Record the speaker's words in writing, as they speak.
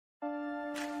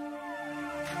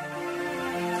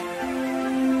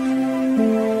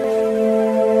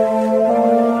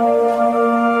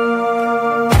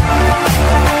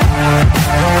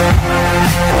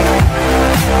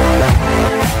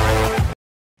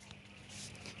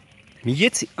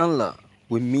Miyetti Alla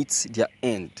will meet their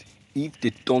end if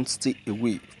they don't stay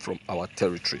away from our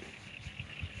territory.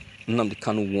 Nnamdi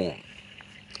Kanu warned.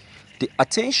 The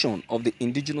attention of the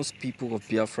indigenous people of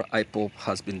Biafra IPOB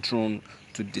has been drawn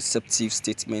to deceptive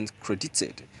statements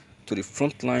credited to the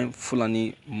frontline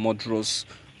Fulani murderous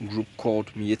group called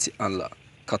Miyetti Alla,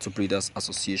 Cattle Breeders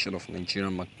Association of Nigeria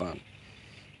Magban,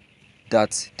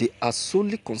 that they are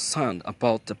solely concerned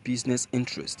about the business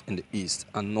interest in the East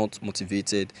and not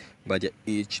motivated by their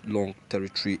age-long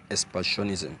territory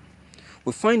expansionism.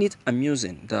 We find it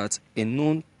amusing that a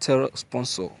known terror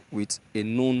sponsor with a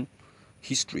known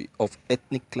history of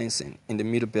ethnic cleansing in the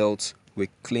Middle Belt will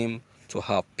claim to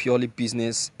have purely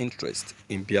business interest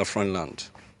in Biafran land.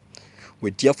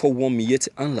 We therefore want Miyetti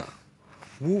Alla,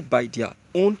 who by their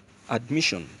own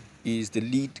admission is the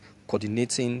lead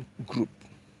coordinating group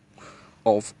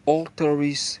of all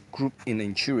terrorist groups in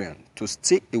Nigeria, to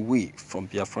stay away from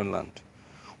Biafran land.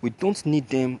 We don't need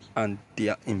them and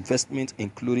their investment,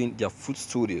 including their food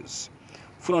studios,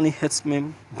 Fulani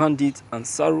herdsmen, bandits and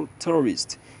Saru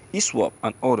terrorists, ISWAP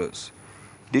and others.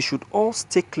 They should all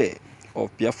stay clear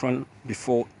of Biafran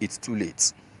before it's too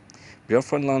late.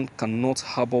 Biafran land cannot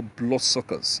harbor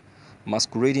bloodsuckers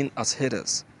masquerading as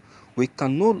headers. We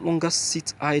can no longer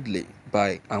sit idly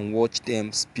by and watch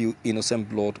them spill innocent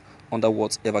blood under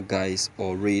whatever guise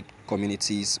or raid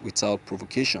communities without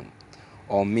provocation,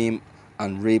 or maim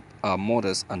and rape our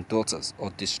mothers and daughters, or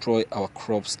destroy our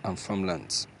crops and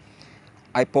farmlands.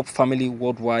 IPOB family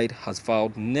worldwide has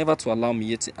vowed never to allow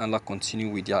Miyetti Alla continue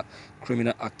with their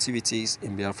criminal activities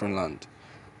in Biafran land,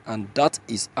 and that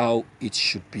is how it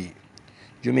should be.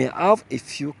 You may have a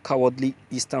few cowardly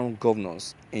eastern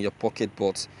governors in your pocket,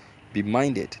 but be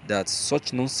minded that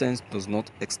such nonsense does not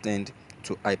extend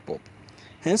to IPOB.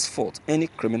 Henceforth, any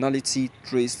criminality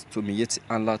traced to Miyetti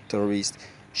Alla terrorists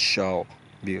shall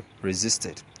be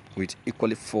resisted with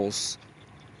equal force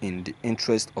in the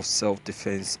interest of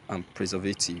self-defense and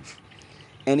preservative.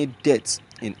 Any deaths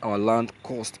in our land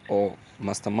caused or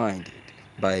masterminded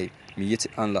by Miyetti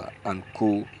Alla and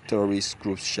co-terrorist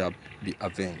groups shall be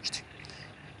avenged.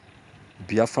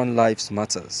 Biafran lives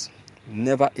matters.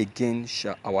 Never again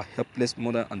shall our helpless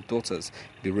mothers and daughters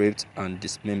be raped and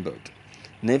dismembered.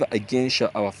 Never again shall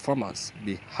our farmers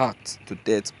be hacked to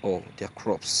death or their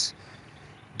crops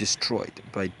destroyed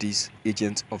by these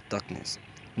agents of darkness.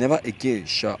 Never again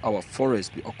shall our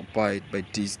forests be occupied by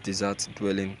these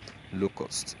desert-dwelling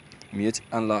locusts. Miyetti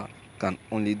Alla can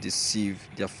only deceive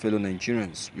their fellow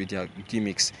Nigerians with their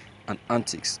gimmicks and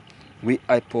antics. We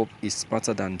IPOB is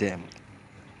smarter than them.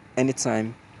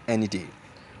 Anytime, any day.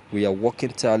 We are working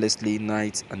tirelessly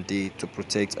night and day to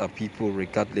protect our people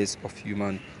regardless of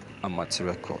human and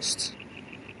material costs.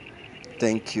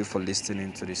 Thank you for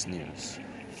listening to this news.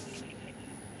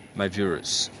 My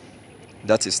viewers,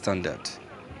 that is standard.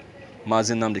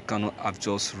 Nnamdi Kanu have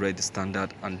just read the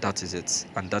standard, and that is it,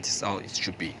 and that is how it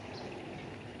should be.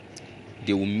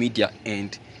 They will meet their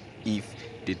end if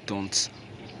they don't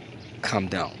calm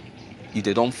down, if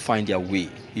they don't find their way,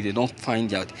 if they don't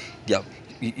find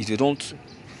if they don't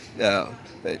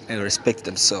respect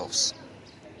themselves.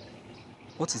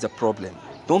 What is the problem?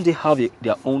 Don't they have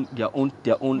their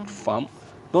own farm?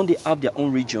 Don't they have their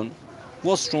own region?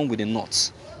 What's wrong with the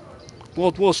North?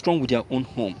 What's wrong with their own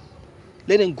home?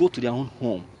 Let them go to their own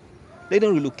home. Let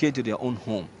them relocate to their own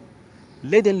home.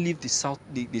 Let them leave the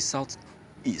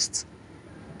southeast.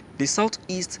 The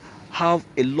southeast have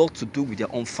a lot to do with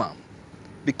their own farm.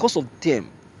 Because of them,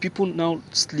 people now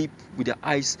sleep with their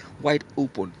eyes wide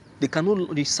open. The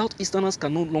southeasterners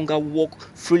can no longer walk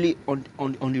freely on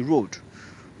the road.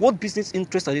 What business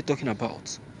interest are they talking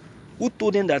about? Who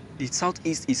told them that the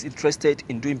southeast is interested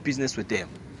in doing business with them?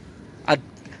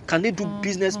 Can they do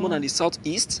business more than the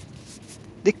southeast?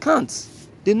 They can't.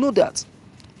 They know that.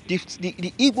 The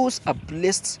Igbos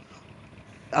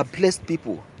are blessed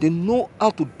people. They know how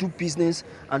to do business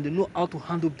and they know how to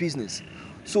handle business.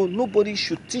 So nobody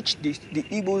should teach the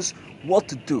Igbos what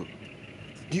to do.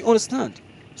 Do you understand?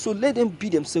 So let them be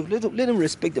themselves. Let them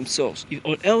respect themselves.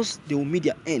 Or else they will meet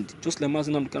their end. Just like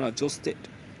Nnamdi Kanu just said.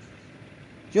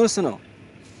 You understand now?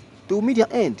 They will meet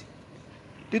their end.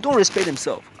 They don't respect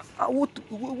themselves.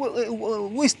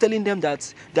 Who is telling them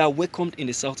that they are welcomed in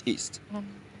the southeast?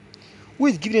 Who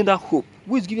is giving them that hope?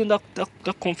 Who is giving them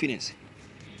that confidence?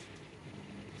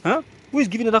 Huh? Who is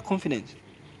giving them that confidence?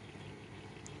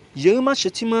 Yerima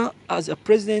Shetima, as a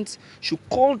president, should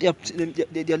call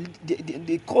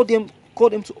call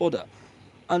them to order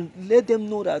and let them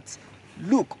know that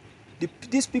Look,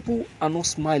 these people are not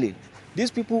smiling.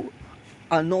 These people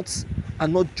are not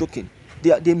joking.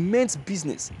 They meant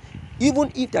business.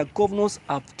 Even if their governors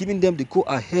have given them the go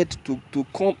ahead to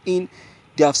come in,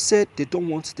 they have said they don't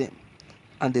want them,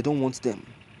 and they don't want them.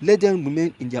 Let them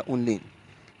remain in their own lane.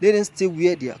 Let them stay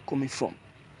where they are coming from. Do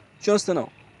you understand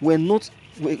now?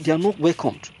 They are not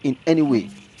welcomed in any way.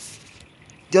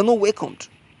 They are not welcomed.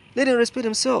 Let them respect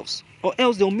themselves, or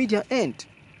else they'll meet their end.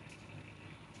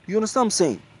 You understand what I'm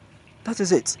saying? That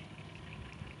is it.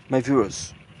 My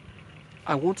viewers,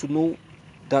 I want to know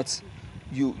that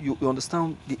you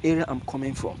understand the area I'm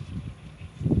coming from.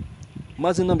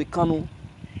 Nnamdi Kanu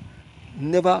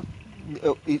never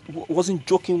wasn't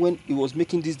joking when he was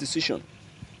making this decision.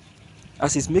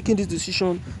 As he's making this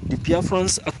decision, the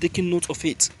Biafrans are taking note of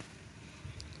it,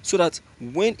 so that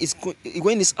when it's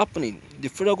happening, the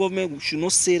federal government should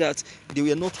not say that they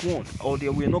were not warned or they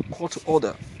were not called to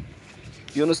order.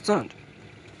 You understand?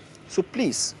 So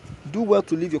please do well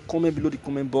to leave your comment below the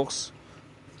comment box.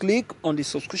 Click on the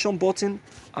subscription button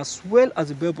as well as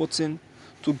the bell button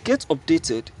to get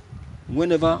updated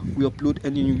whenever we upload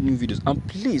any new videos. And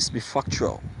please be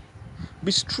factual,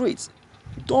 be straight,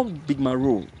 don't big man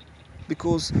roll,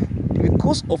 because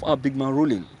of our big man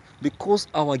rolling, because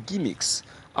our gimmicks,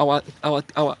 our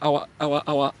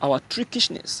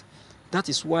trickishness, that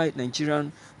is why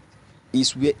Nigerian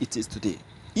is where it is today.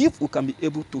 If we can be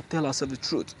able to tell ourselves the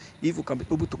truth, if we can be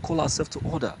able to call ourselves to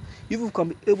order, if we can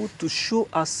be able to show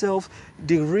ourselves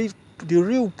the real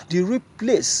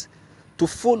place to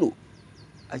follow,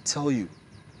 I tell you,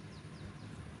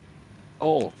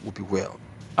 all will be well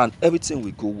and everything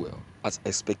will go well as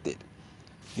expected.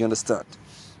 You understand?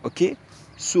 Okay?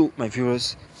 So, my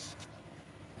viewers,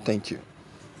 thank you.